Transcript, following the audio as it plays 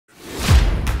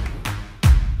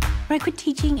When I quit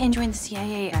teaching and joined the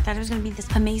CIA, I thought I was gonna be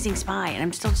this amazing spy, and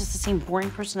I'm still just the same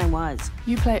boring person I was.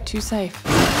 You play it too safe.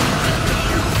 Damn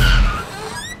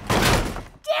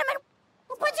it!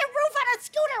 Who puts a roof on a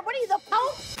scooter? What are you, the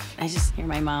Pope? I just hear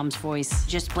my mom's voice.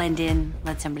 Just blend in,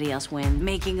 let somebody else win.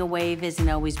 Making a wave isn't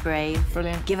always brave.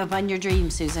 Brilliant. Give up on your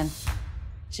dreams, Susan.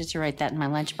 Just to write that in my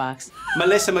lunchbox.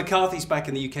 Melissa McCarthy's back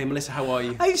in the UK. Melissa, how are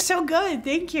you? I'm so good,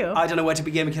 thank you. I don't know where to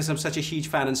begin because I'm such a huge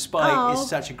fan, and Spy is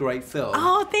such a great film.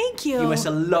 Oh, thank you. You must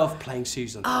have loved playing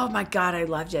Susan. Oh my God, I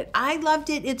loved it. I loved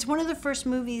it. It's one of the first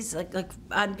movies, like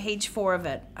on page 4 of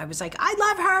it, I was like, I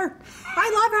love her.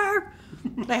 I love her.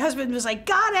 My husband was like,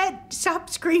 got it. Stop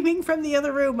screaming from the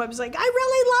other room. I was like, I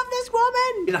really love this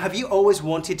woman. You know, have you always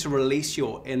wanted to release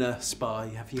your inner spy?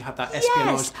 Have you had that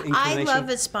espionage inclination? I love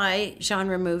a spy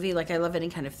genre movie. Like, I love any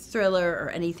kind of thriller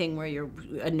or anything where you're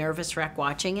a nervous wreck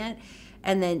watching it.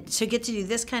 And then to get to do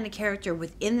this kind of character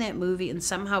within that movie, and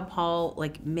somehow Paul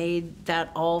like made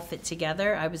that all fit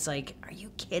together, I was like, are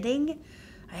you kidding?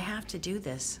 I have to do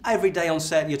this. Every day on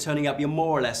set, you're turning up, you're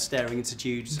more or less staring into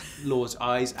Jude Law's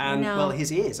eyes and, well, his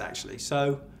ears, actually,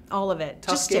 so. All of it,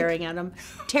 tough just gig. staring at him.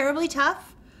 Terribly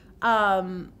tough,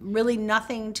 really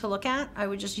nothing to look at. I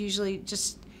would just usually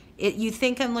you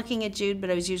think I'm looking at Jude, but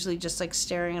I was usually just like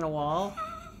staring at a wall.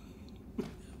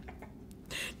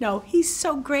 No, he's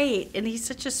so great, and he's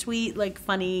such a sweet, like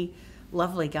funny,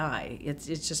 lovely guy. It's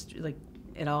just like,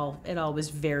 it all was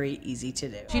very easy to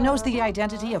do. She knows the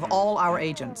identity of all our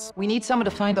agents. We need someone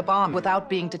to find the bomb without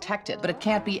being detected, but it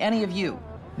can't be any of you.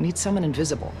 We need someone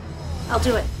invisible. I'll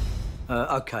do it.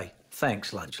 Okay.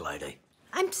 Thanks, lunch lady.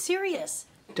 I'm serious.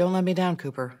 Don't let me down,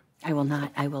 Cooper. I will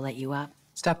not. I will let you up.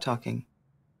 Stop talking.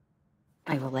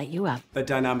 I will let you up. The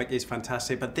dynamic is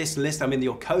fantastic, but this list, I mean,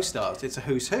 your co-stars, it's a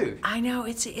who's who. I know,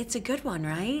 it's a good one,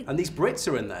 right? And these Brits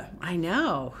are in there. I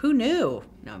know. Who knew?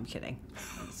 No, I'm kidding.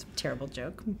 It's a terrible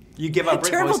joke. You give our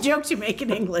Brit Terrible voice. joke to make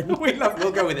in England.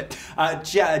 We'll go with it.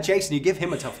 Jason, you give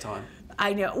him a tough time.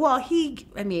 I know. Well, he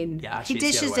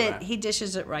dishes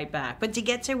it right back. But to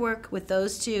get to work with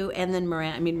those two, and then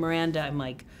Miranda, I'm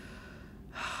like,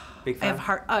 Big fan. I have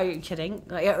heart. Oh, are you kidding?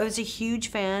 Like, I was a huge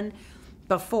fan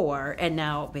before, and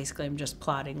now basically I'm just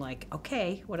plotting like,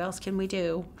 okay, what else can we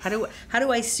do? How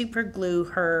do I super glue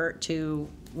her to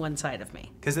one side of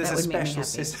me? Because there's a special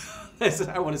system.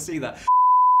 I want to see that.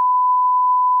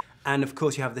 And of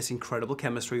course you have this incredible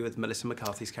chemistry with Melissa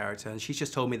McCarthy's character, and she's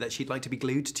just told me that she'd like to be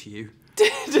glued to you.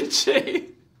 Did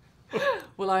she?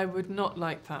 Well, I would not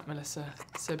like that, Melissa,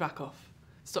 so back off.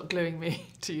 Stop gluing me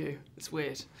to you. It's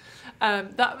weird.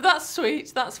 That's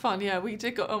sweet, that's fun, yeah, we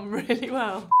did get on really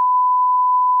well.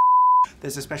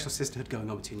 There's a special sisterhood going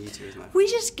on between you two, isn't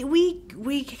there?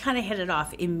 We kind of hit it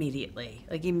off immediately,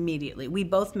 like immediately. We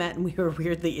both met and we were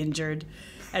weirdly injured.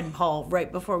 And Paul,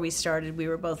 right before we started, we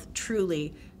were both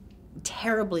truly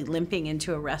terribly limping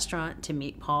into a restaurant to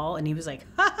meet Paul, and he was like,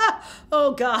 ha ha,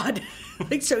 oh God.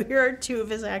 Like, so here are two of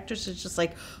his actresses just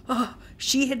like, oh,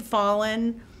 she had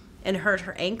fallen and hurt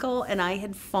her ankle, and I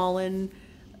had fallen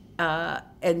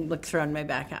and like thrown my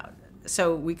back out.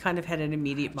 So we kind of had an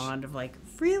immediate bond of like,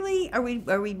 really? Are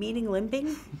we meeting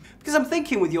limping? Because I'm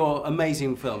thinking with your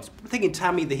amazing films, I'm thinking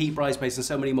Tammy, The Heat, Bridesmaids, and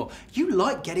so many more, you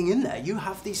like getting in there. You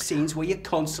have these scenes where you're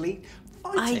constantly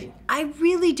fighting. I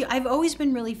really do. I've always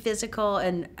been really physical,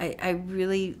 and I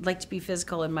really like to be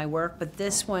physical in my work, but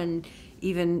this one,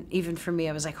 even for me,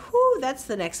 I was like, whoo, that's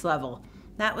the next level.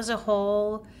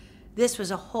 This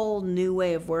was a whole new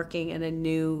way of working and a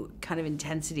new kind of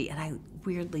intensity, and I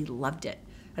weirdly loved it.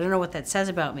 I don't know what that says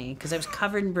about me, because I was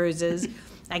covered in bruises.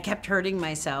 I kept hurting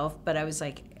myself, but I was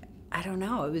like, I don't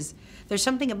know. There's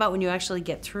something about when you actually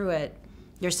get through it,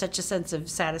 there's such a sense of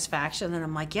satisfaction, and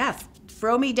I'm like, yeah,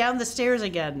 throw me down the stairs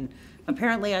again.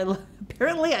 Apparently I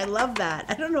love that.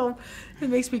 I don't know. It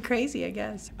makes me crazy, I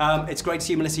guess. It's great to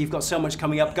see you, Melissa. You've got so much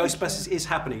coming up. Ghostbusters is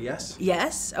happening, yes?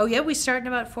 Yes. Oh yeah, we start in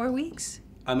about 4 weeks.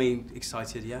 I mean,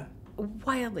 excited, yeah?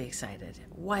 Wildly excited.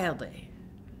 Wildly.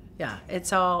 Yeah,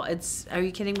 are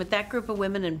you kidding? With that group of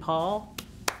women and Paul,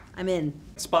 I'm in.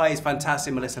 Spy is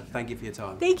fantastic, Melissa. Thank you for your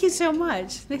time. Thank you so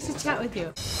much. Nice to chat with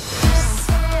you.